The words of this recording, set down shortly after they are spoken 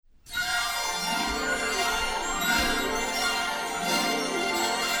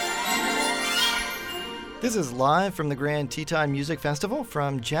This is live from the Grand Teton Music Festival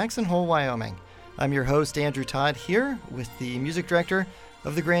from Jackson Hole, Wyoming. I'm your host, Andrew Todd, here with the music director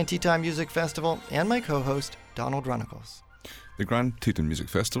of the Grand Teton Music Festival and my co-host, Donald Runnicles. The Grand Teton Music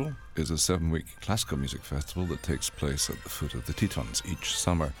Festival is a 7-week classical music festival that takes place at the foot of the Tetons each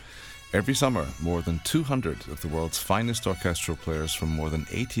summer. Every summer, more than 200 of the world's finest orchestral players from more than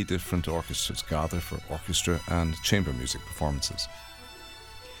 80 different orchestras gather for orchestra and chamber music performances.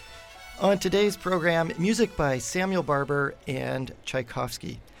 On today's program, music by Samuel Barber and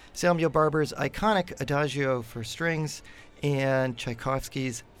Tchaikovsky. Samuel Barber's iconic Adagio for strings and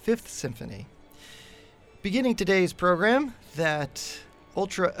Tchaikovsky's Fifth Symphony. Beginning today's program, that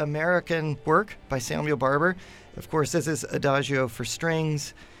ultra-American work by Samuel Barber. Of course, this is Adagio for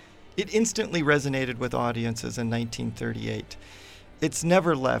strings. It instantly resonated with audiences in 1938. It's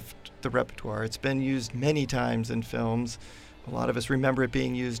never left the repertoire. It's been used many times in films. A lot of us remember it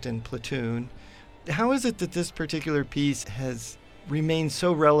being used in Platoon. How is it that this particular piece has remained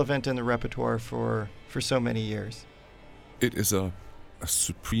so relevant in the repertoire for so many years? It is a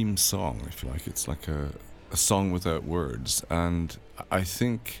supreme song, if you like. It's like a song without words. And I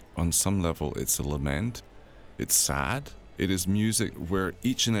think on some level it's a lament. It's sad. It is music where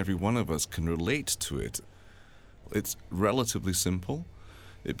each and every one of us can relate to it. It's relatively simple.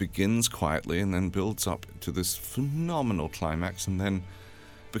 It begins quietly and then builds up to this phenomenal climax and then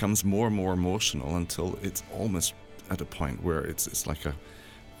becomes more and more emotional until it's almost at a point where it's like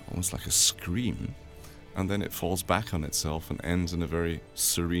almost like a scream, and then it falls back on itself and ends in a very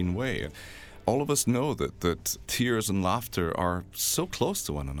serene way. All of us know that tears and laughter are so close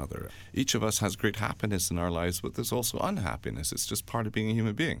to one another. Each of us has great happiness in our lives, but there's also unhappiness. It's just part of being a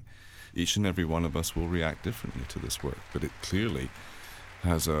human being. Each and every one of us will react differently to this work, but it clearly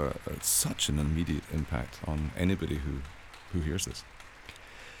has such an immediate impact on anybody who hears this.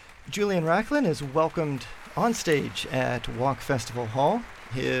 Julian Racklin is welcomed on stage at Walk Festival Hall,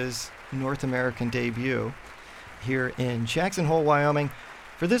 his North American debut here in Jackson Hole, Wyoming,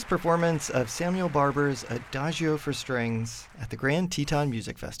 for this performance of Samuel Barber's Adagio for Strings at the Grand Teton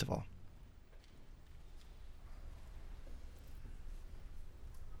Music Festival.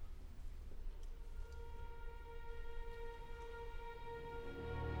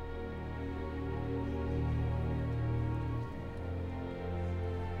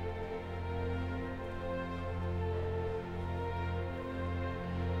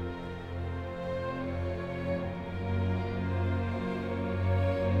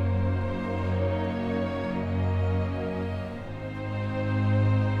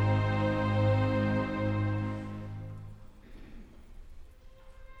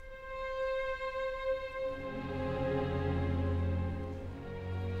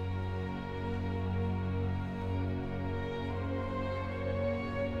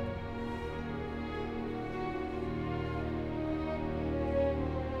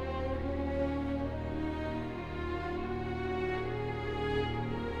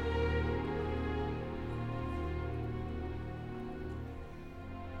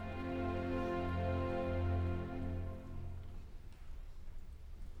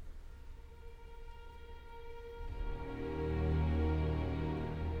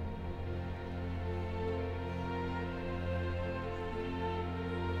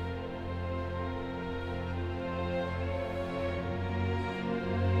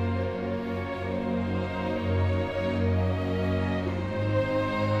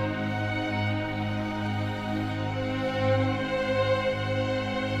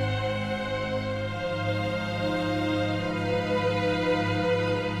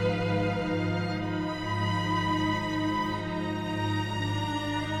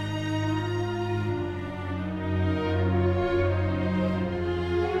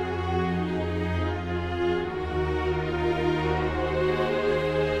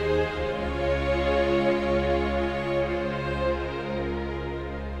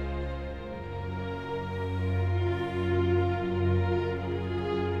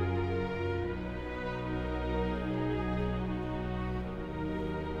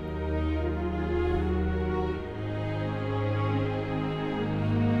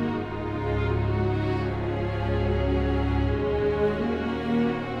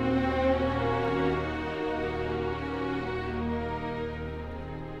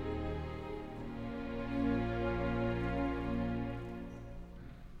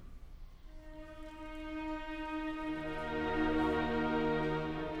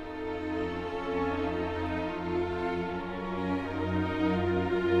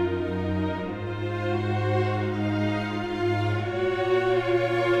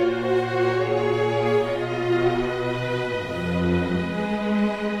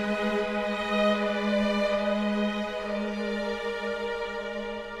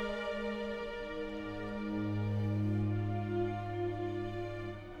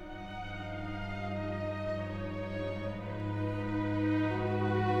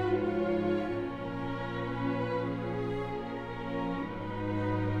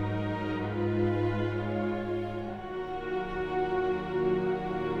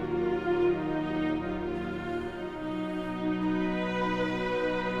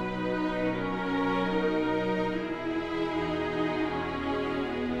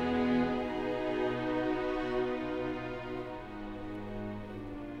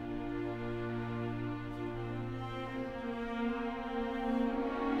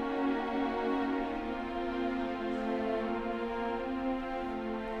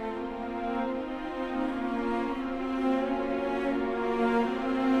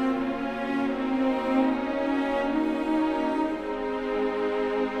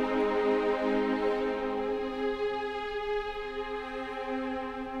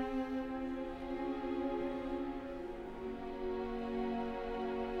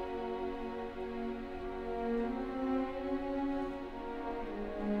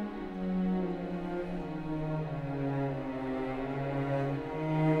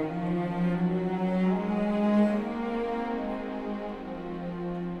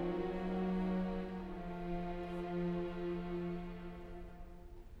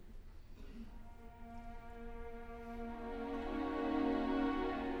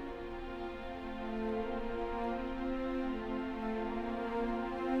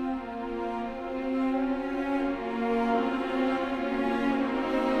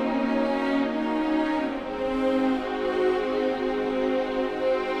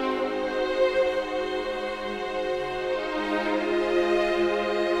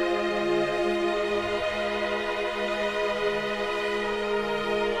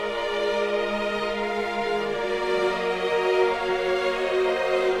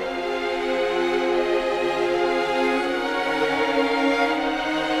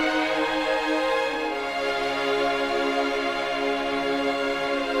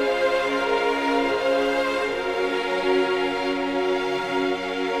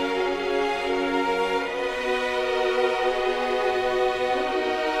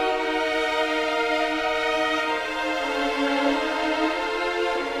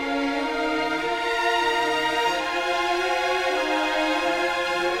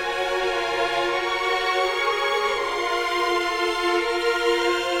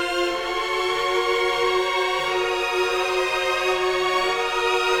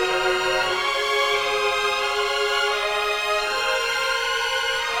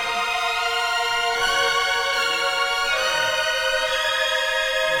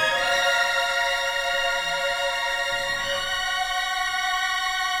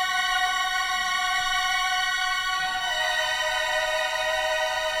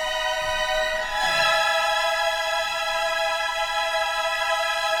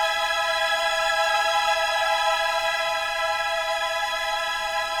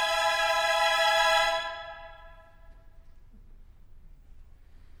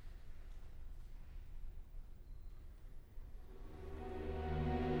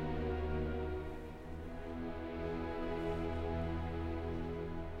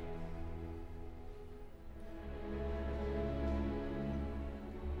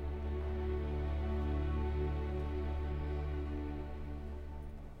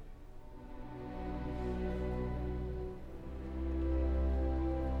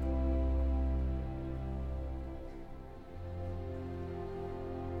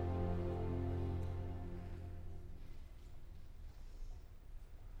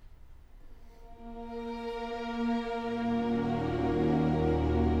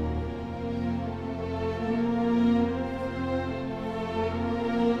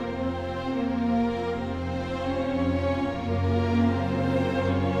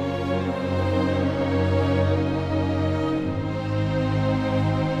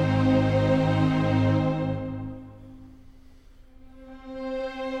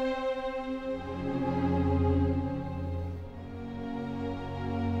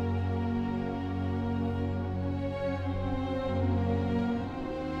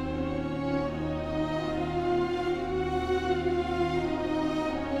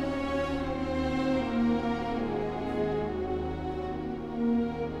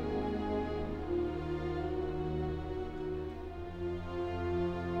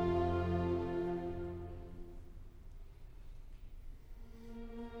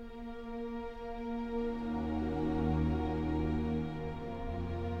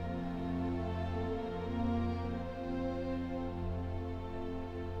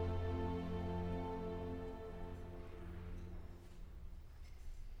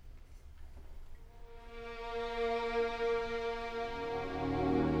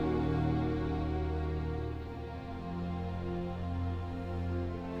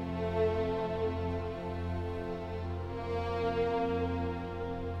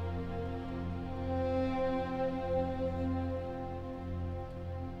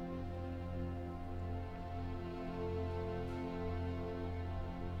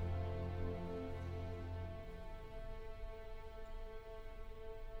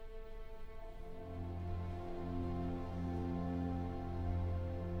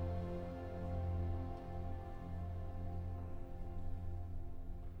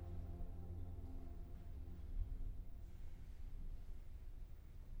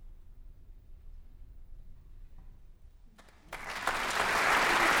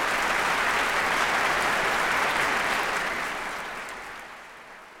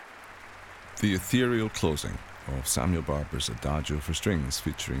 The ethereal closing of Samuel Barber's Adagio for Strings,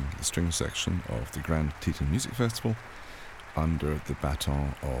 featuring the string section of the Grand Teton Music Festival under the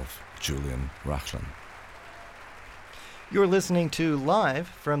baton of Julian Rachlan. You're listening to Live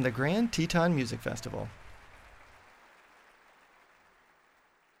from the Grand Teton Music Festival.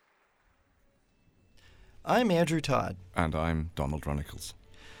 I'm Andrew Todd. And I'm Donald Runnicles.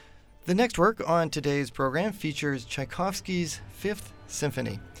 The next work on today's program features Tchaikovsky's Fifth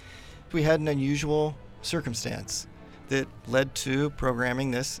Symphony. We had an unusual circumstance that led to programming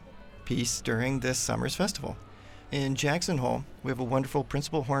this piece during this summer's festival. In Jackson Hole, we have a wonderful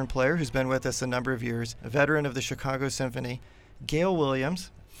principal horn player who's been with us a number of years, a veteran of the Chicago Symphony, Gail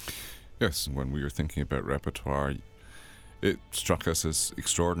Williams. Yes, when we were thinking about repertoire, it struck us as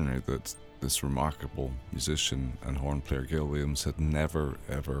extraordinary that this remarkable musician and horn player, Gail Williams, had never,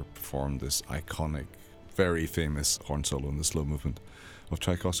 ever performed this iconic, very famous horn solo in the slow movement of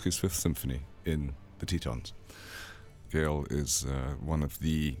Tchaikovsky's Fifth Symphony in the Tetons. Gail is one of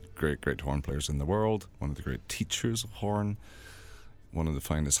the great horn players in the world, one of the great teachers of horn, one of the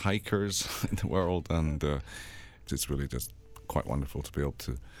finest hikers in the world, and it's really just quite wonderful to be able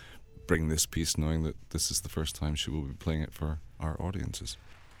to bring this piece knowing that this is the first time she will be playing it for our audiences.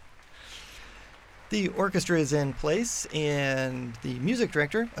 The orchestra is in place, and the music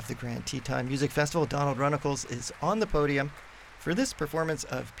director of the Grand Teton Music Festival, Donald Runnicles, is on the podium for this performance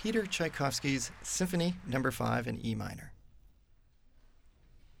of Peter Tchaikovsky's Symphony No. 5 in E minor.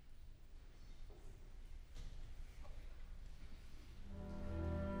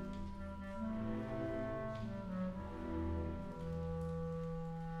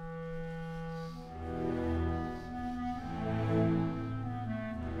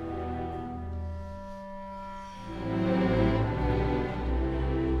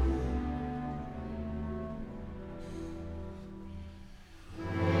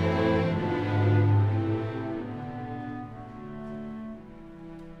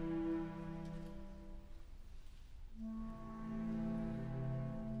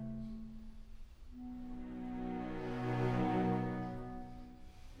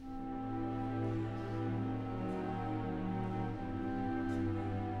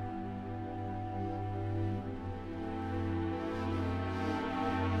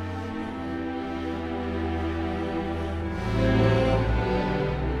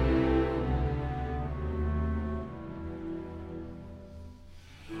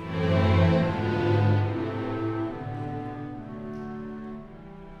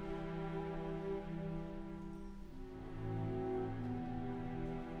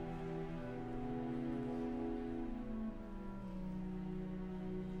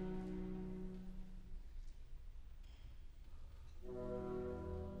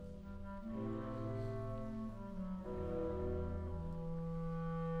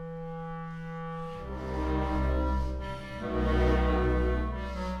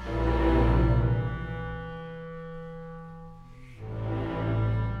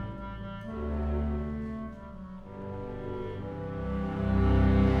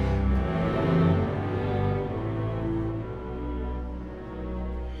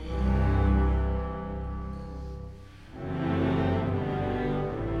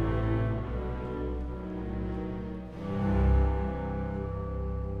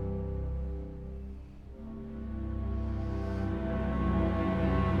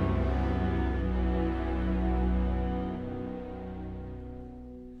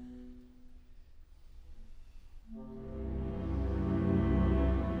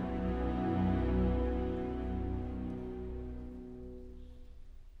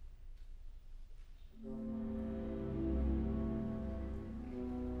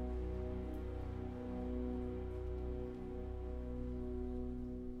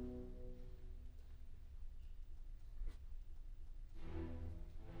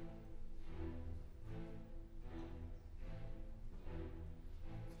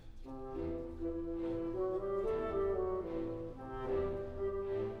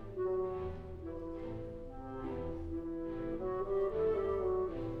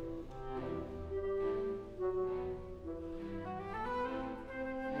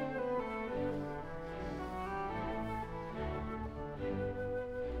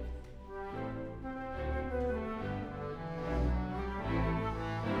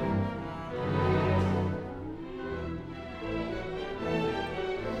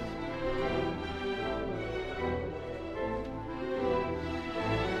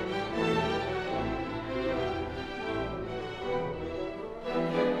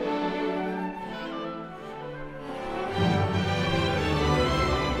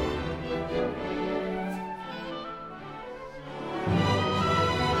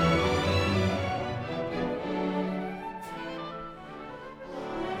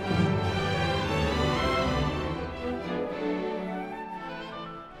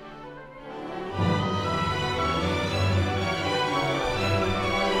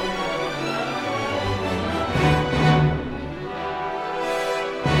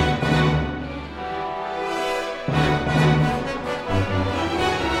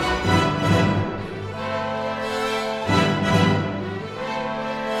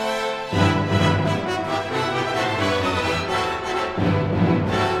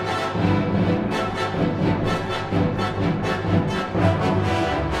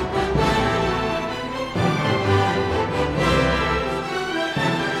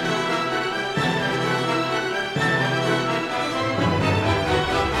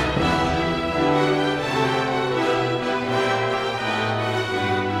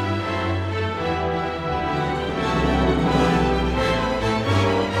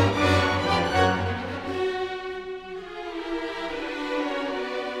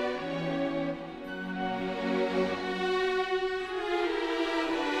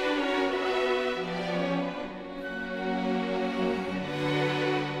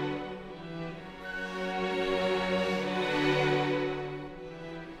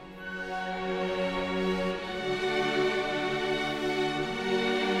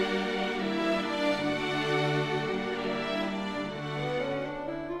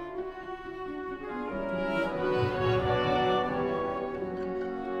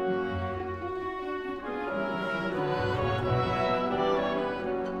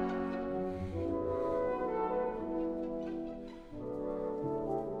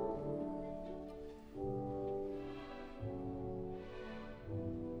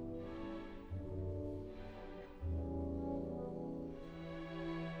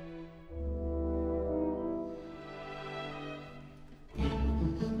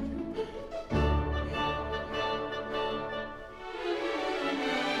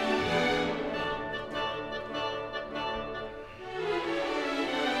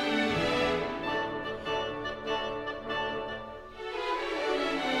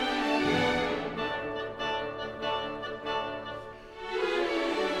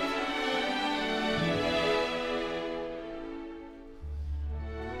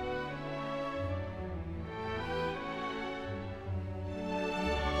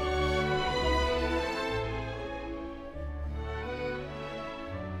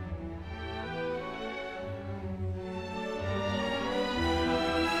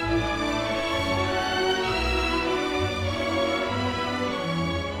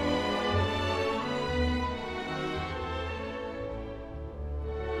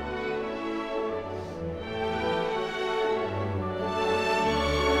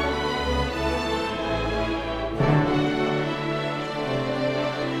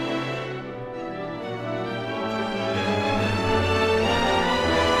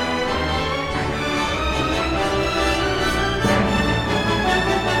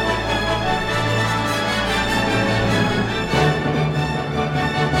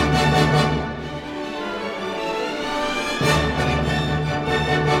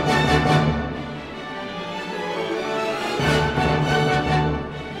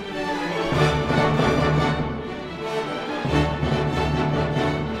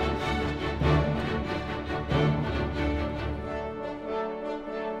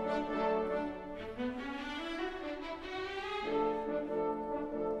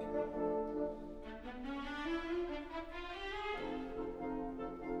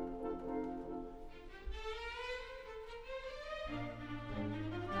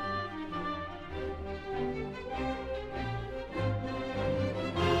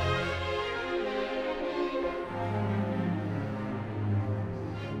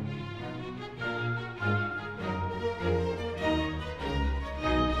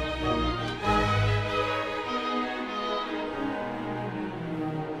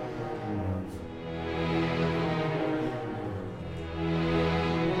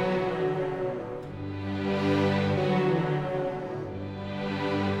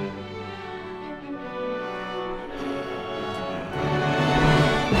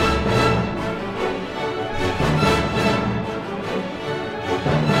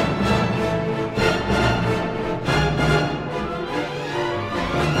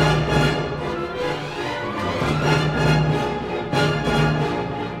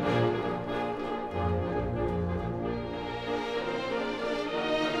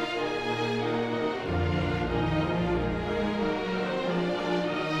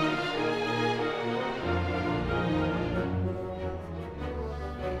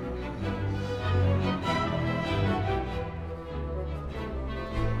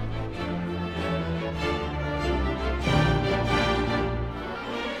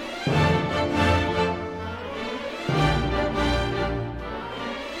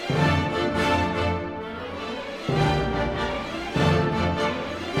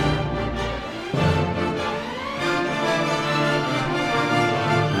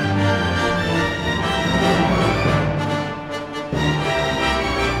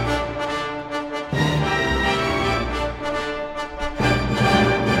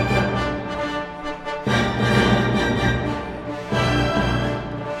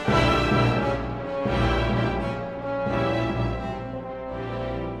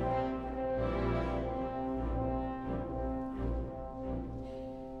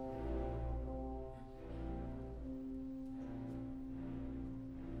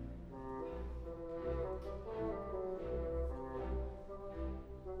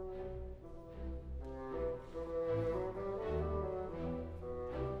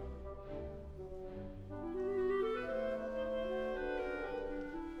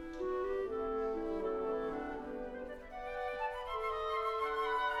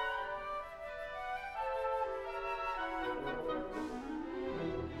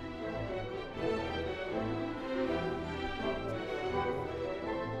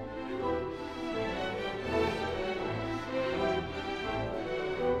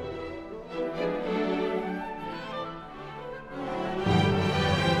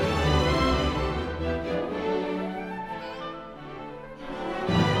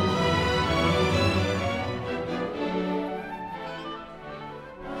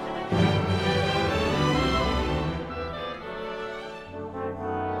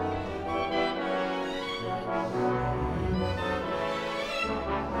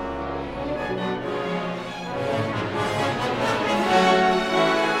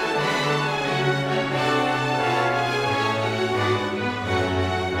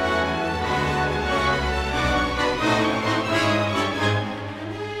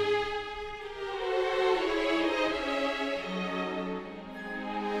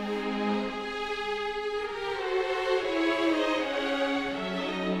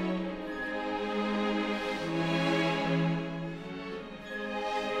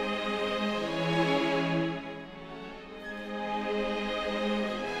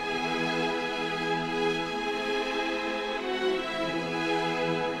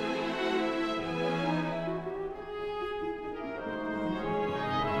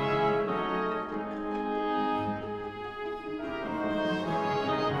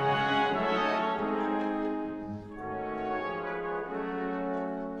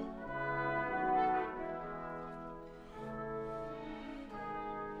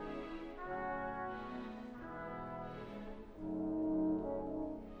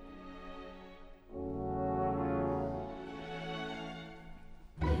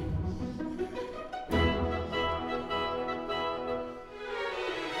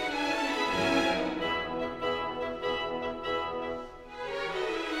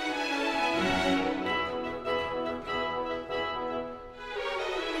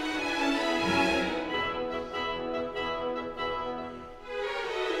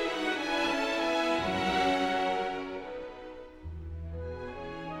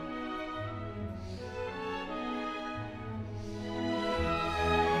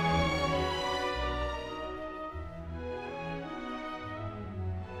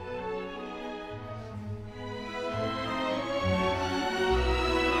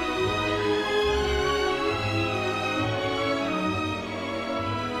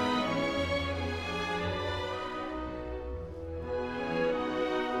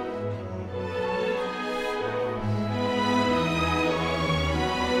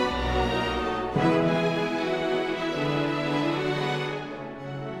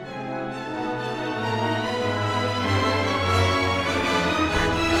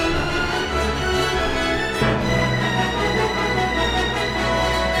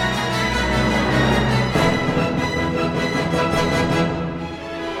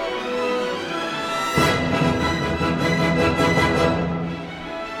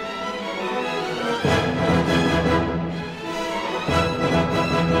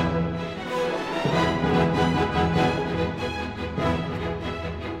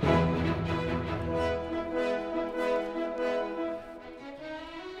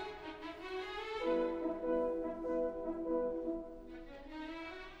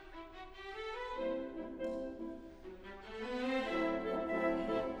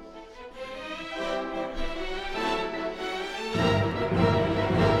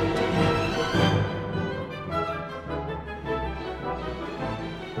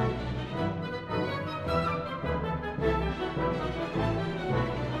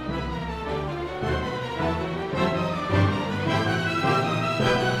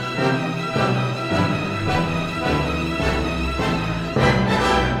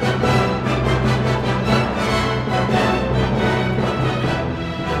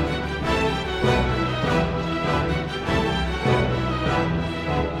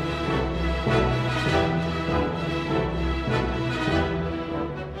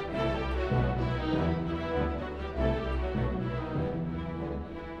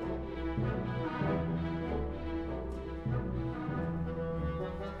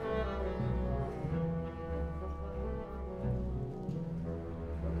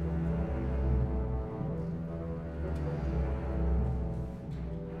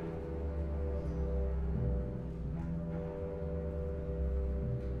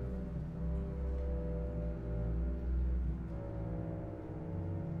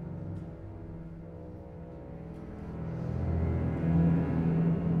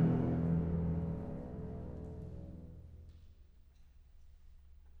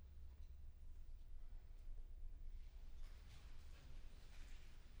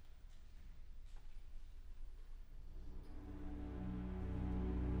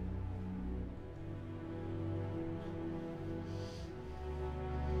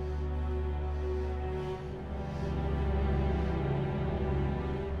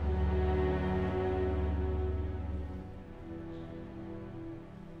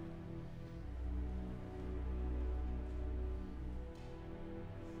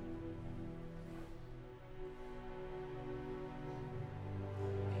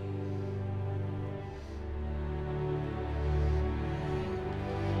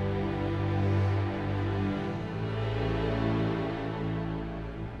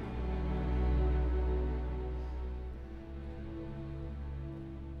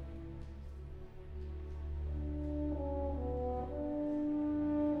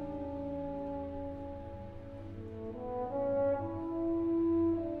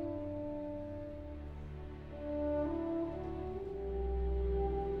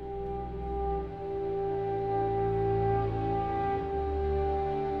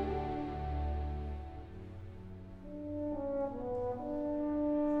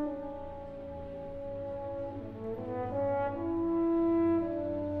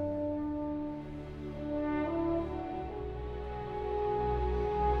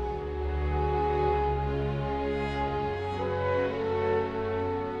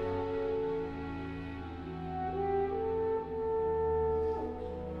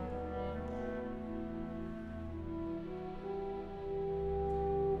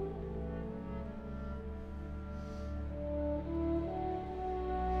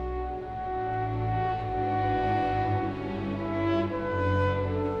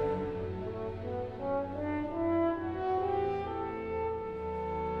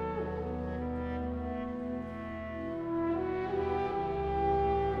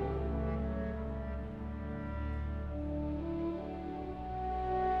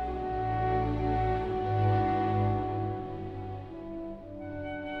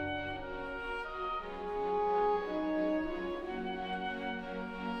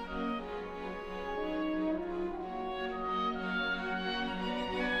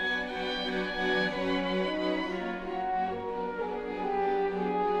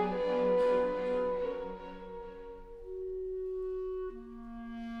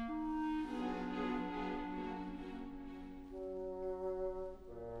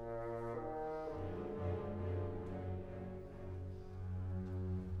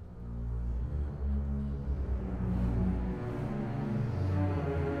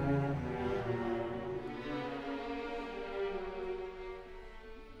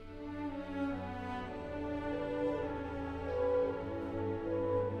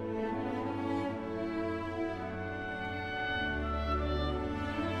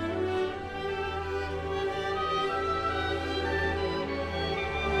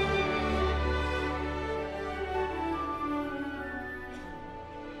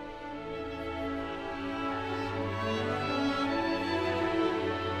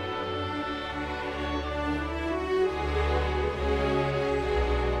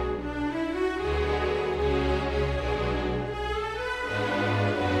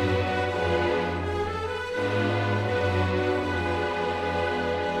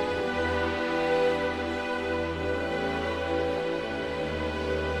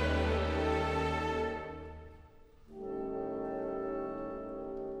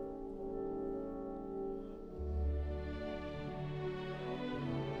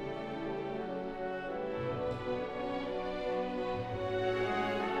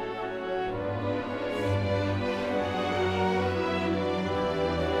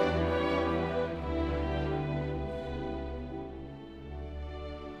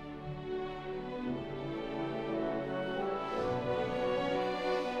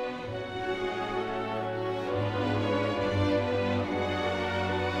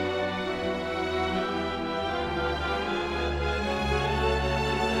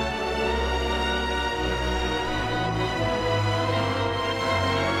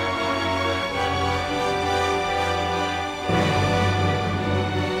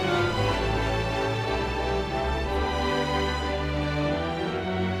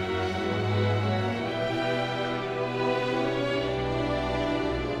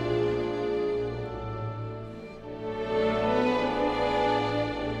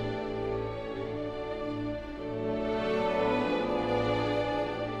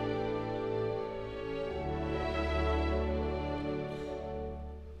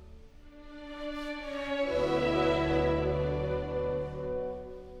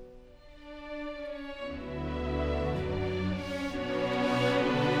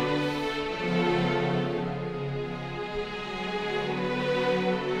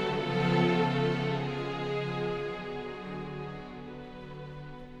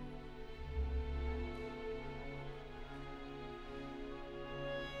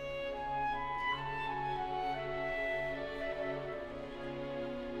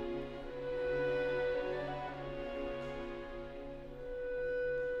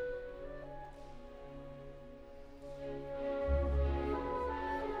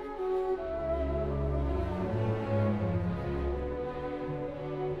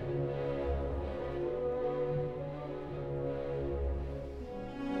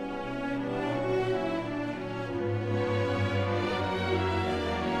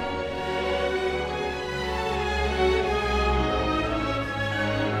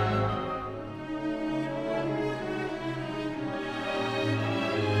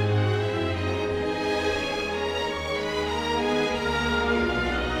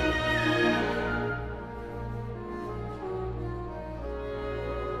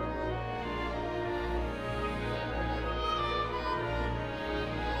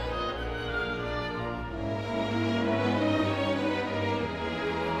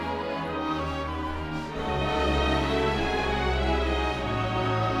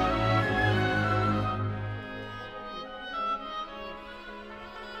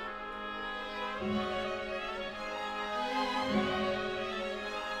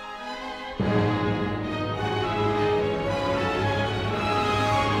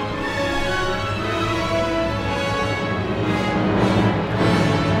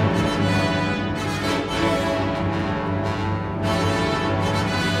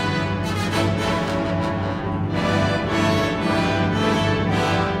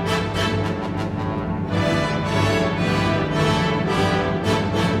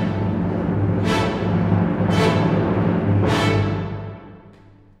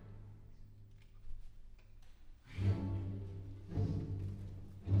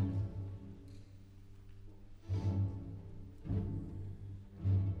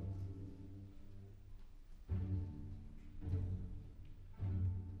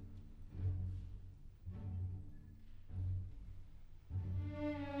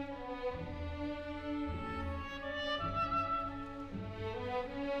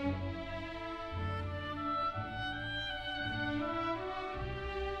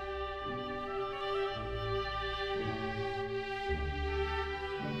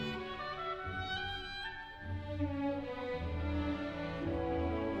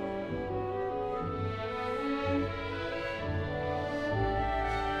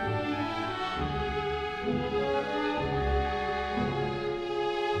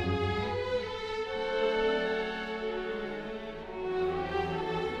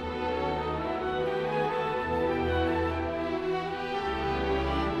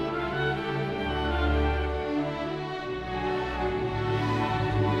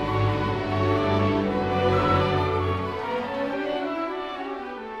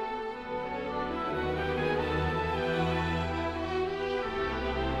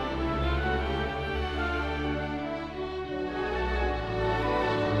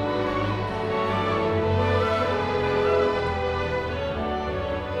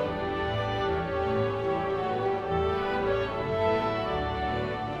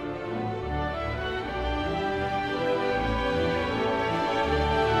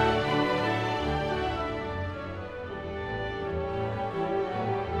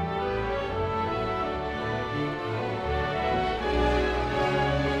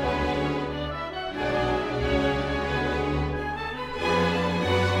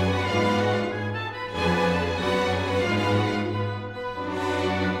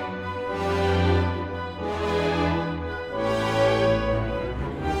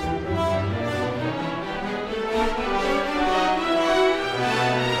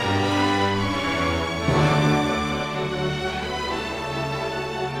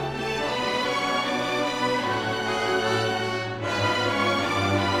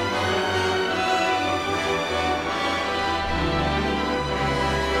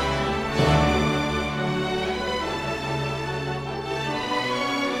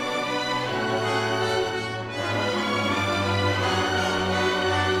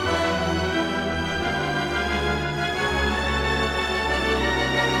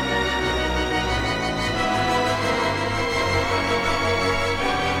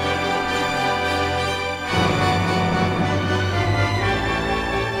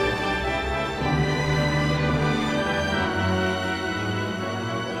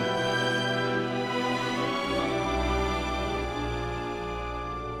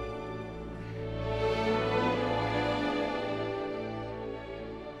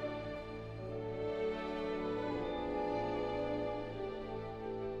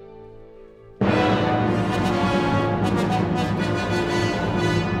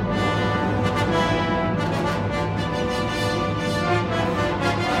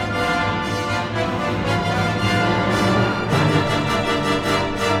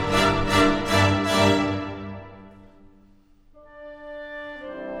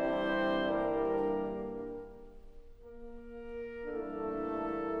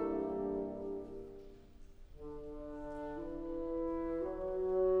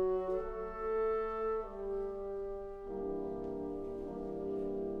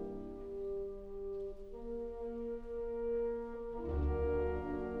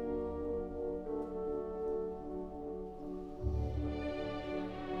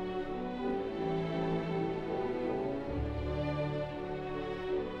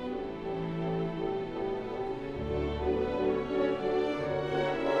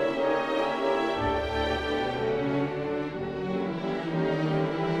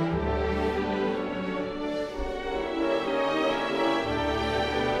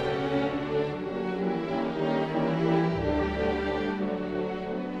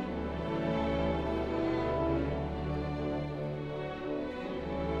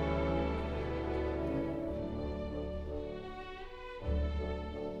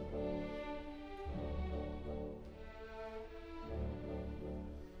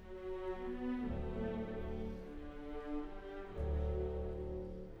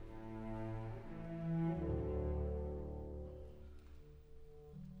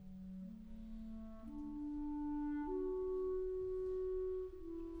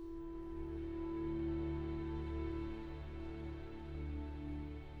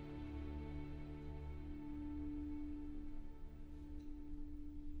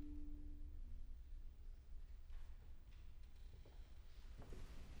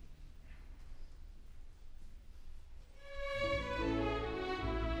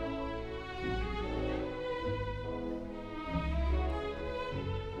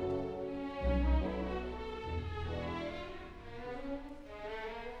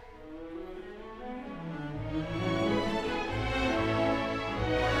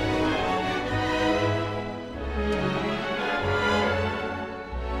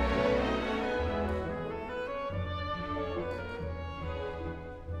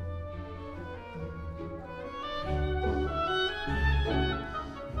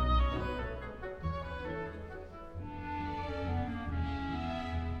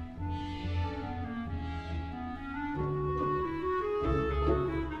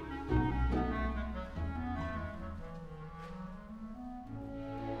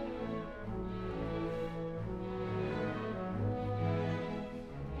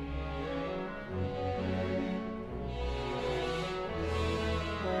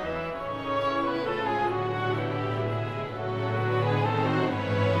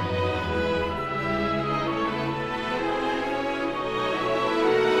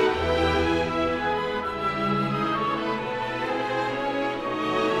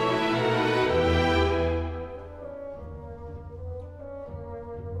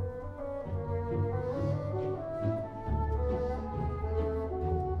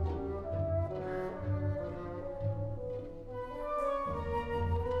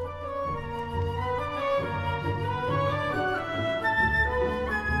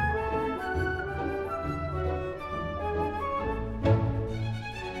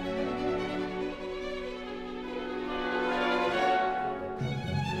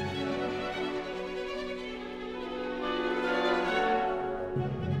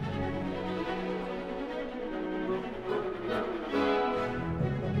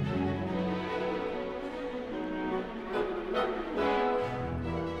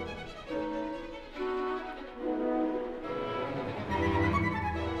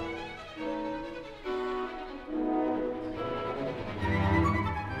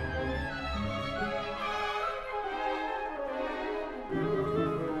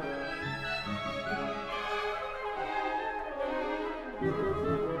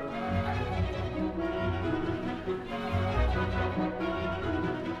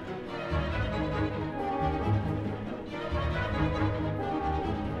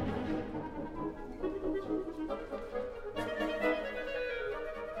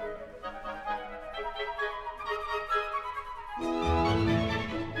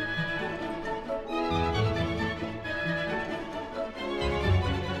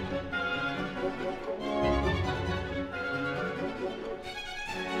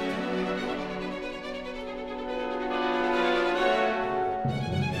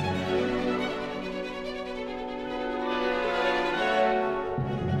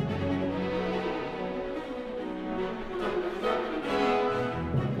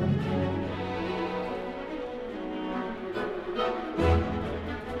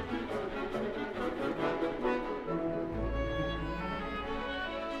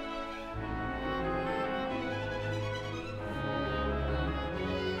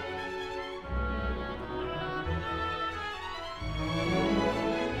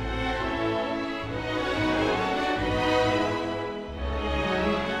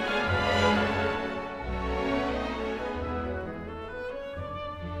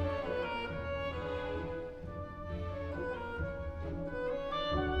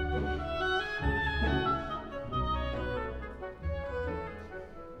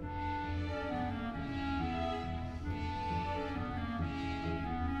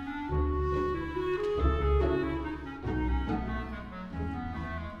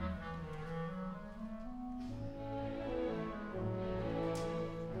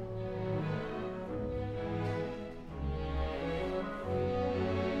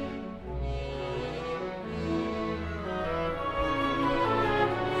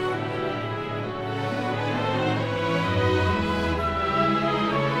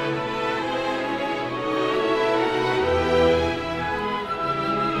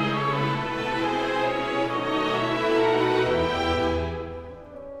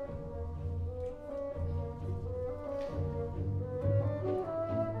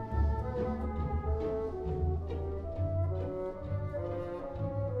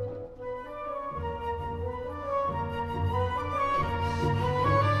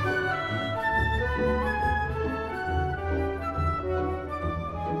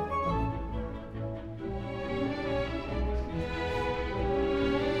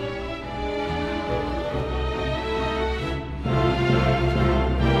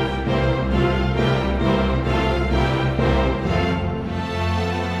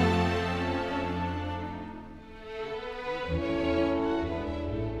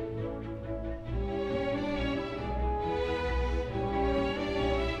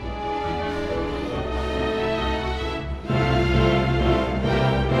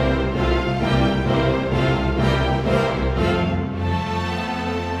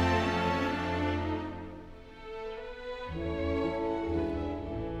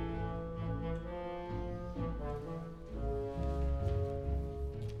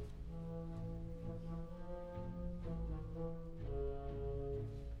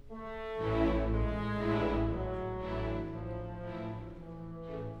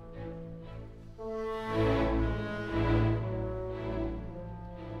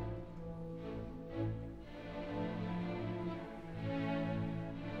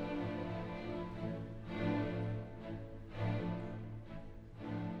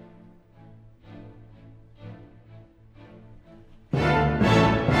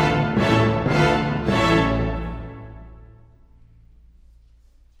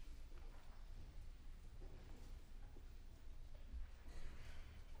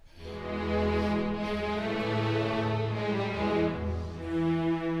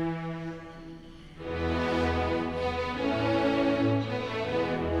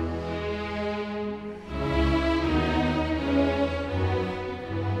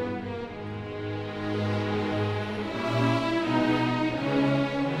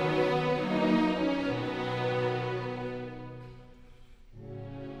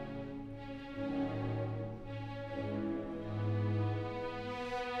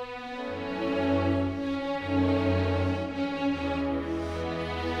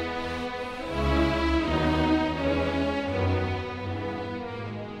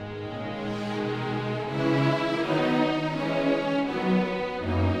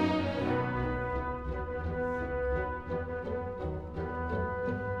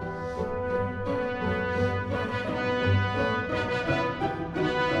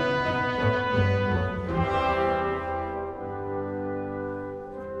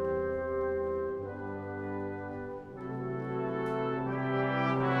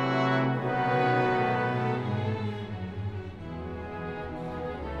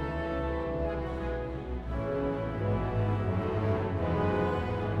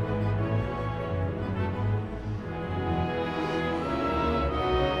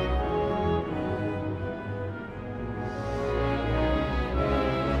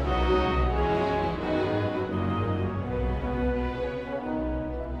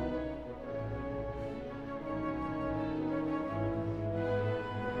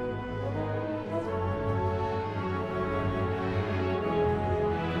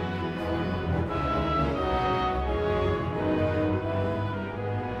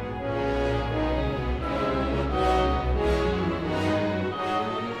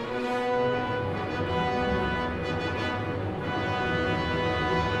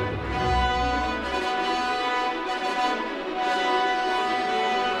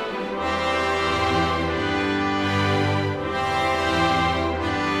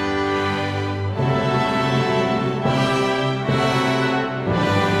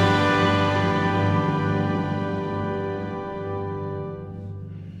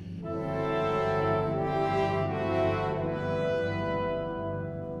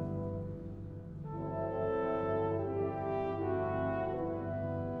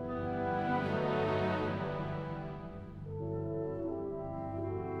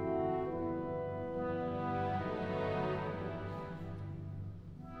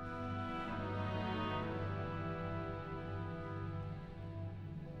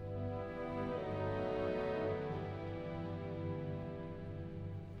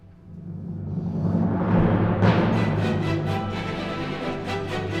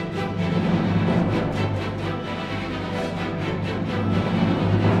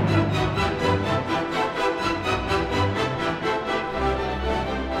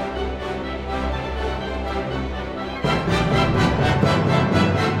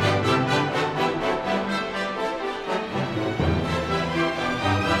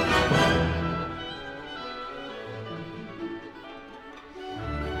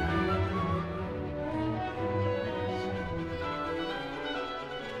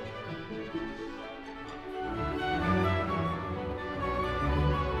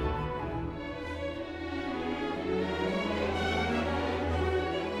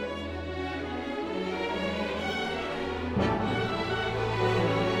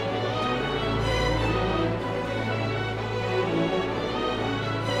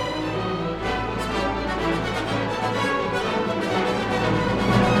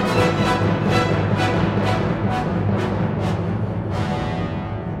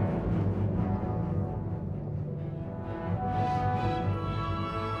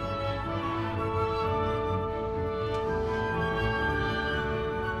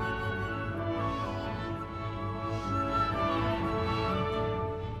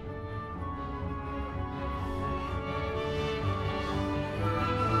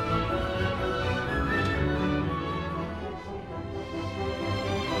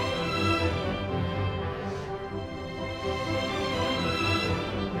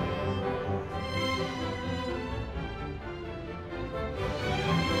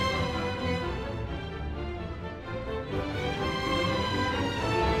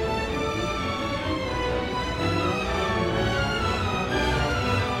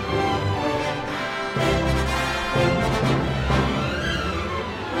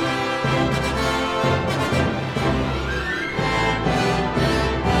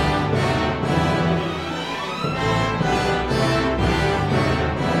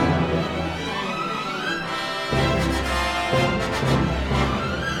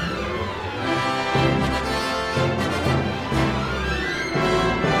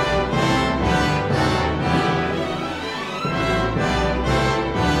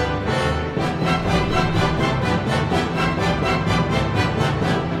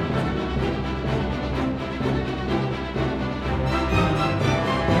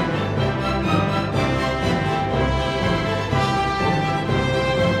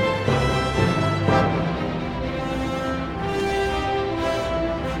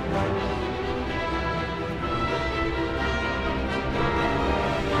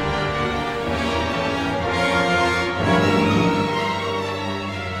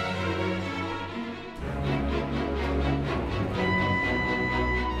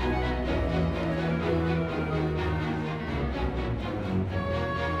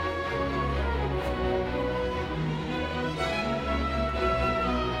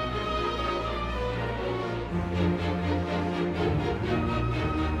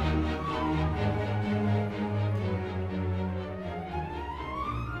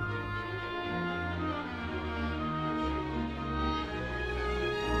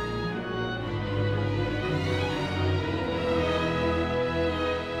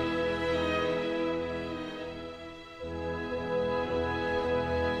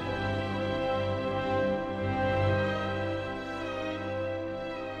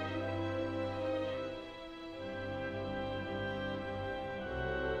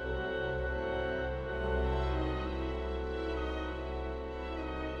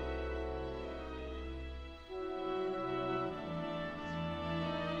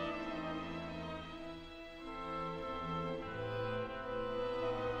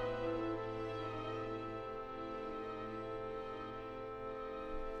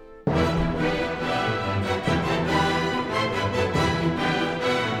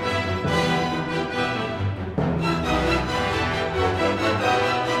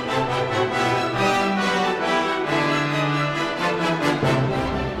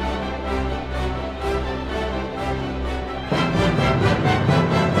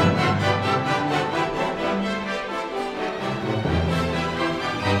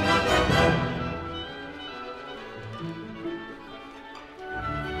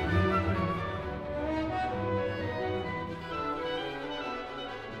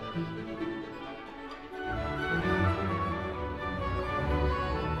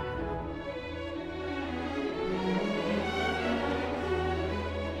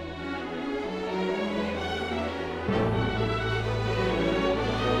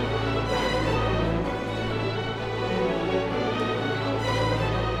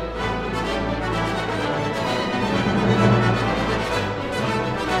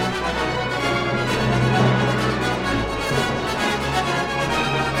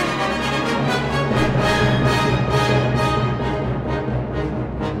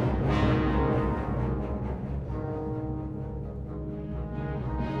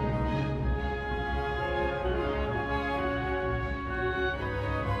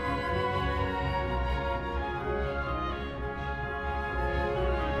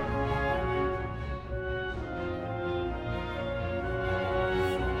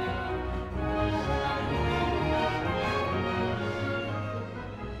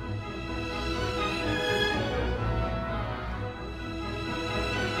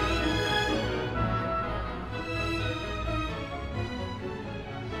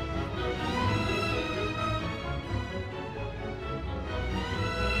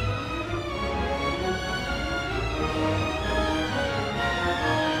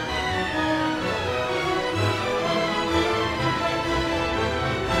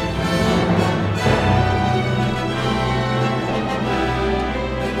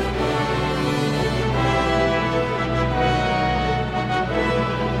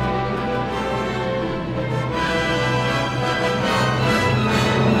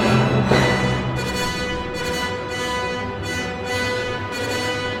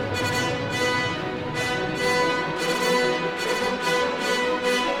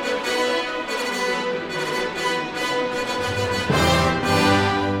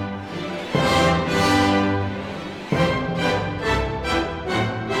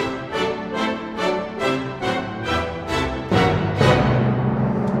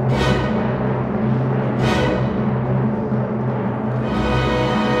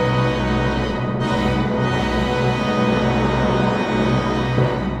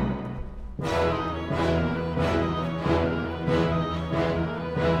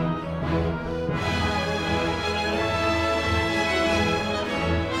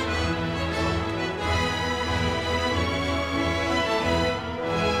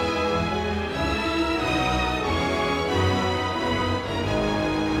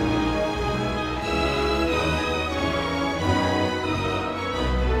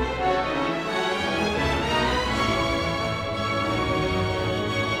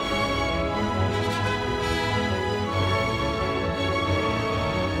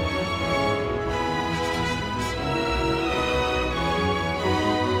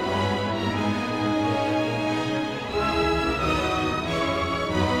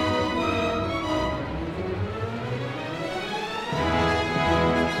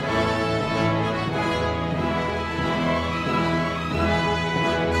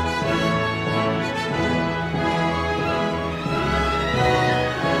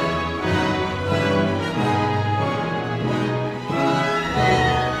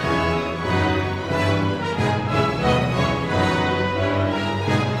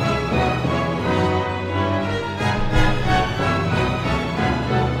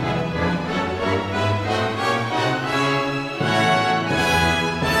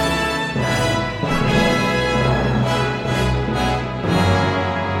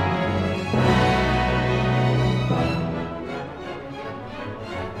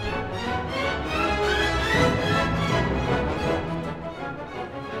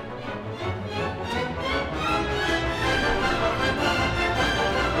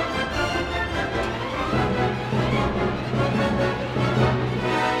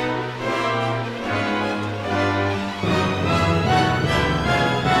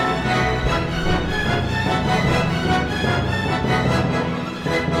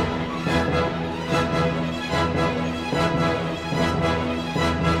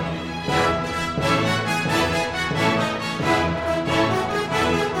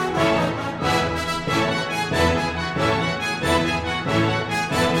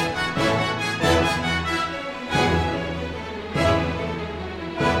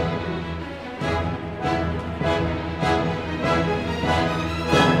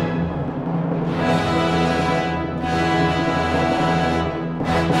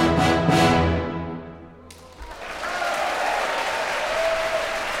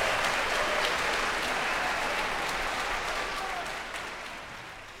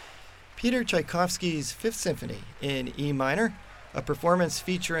 Peter Tchaikovsky's Fifth Symphony in E minor, a performance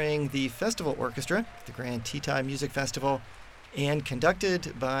featuring the Festival Orchestra, the Grand Teton Music Festival, and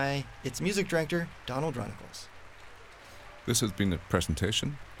conducted by its music director, Donald Runnicles. This has been a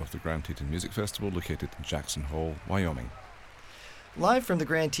presentation of the Grand Teton Music Festival located in Jackson Hole, Wyoming. Live from the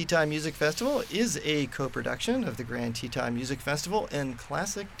Grand Teton Music Festival is a co-production of the Grand Teton Music Festival and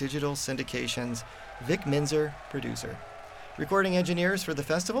Classic Digital Syndication's Vic Minzer, producer. Recording engineers for the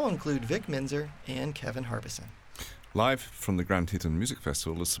festival include Vic Minzer and Kevin Harbison. Live from the Grand Teton Music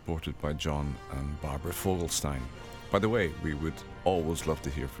Festival is supported by John and Barbara Fogelstein. By the way, we would always love to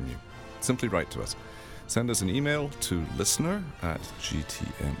hear from you. Simply write to us. Send us an email to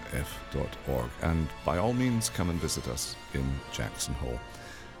listener@gtmf.org, and by all means come and visit us in Jackson Hole.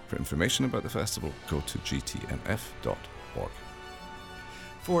 For information about the festival, go to gtmf.org.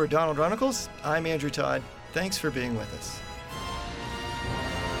 For Donald Runnicles, I'm Andrew Todd. Thanks for being with us.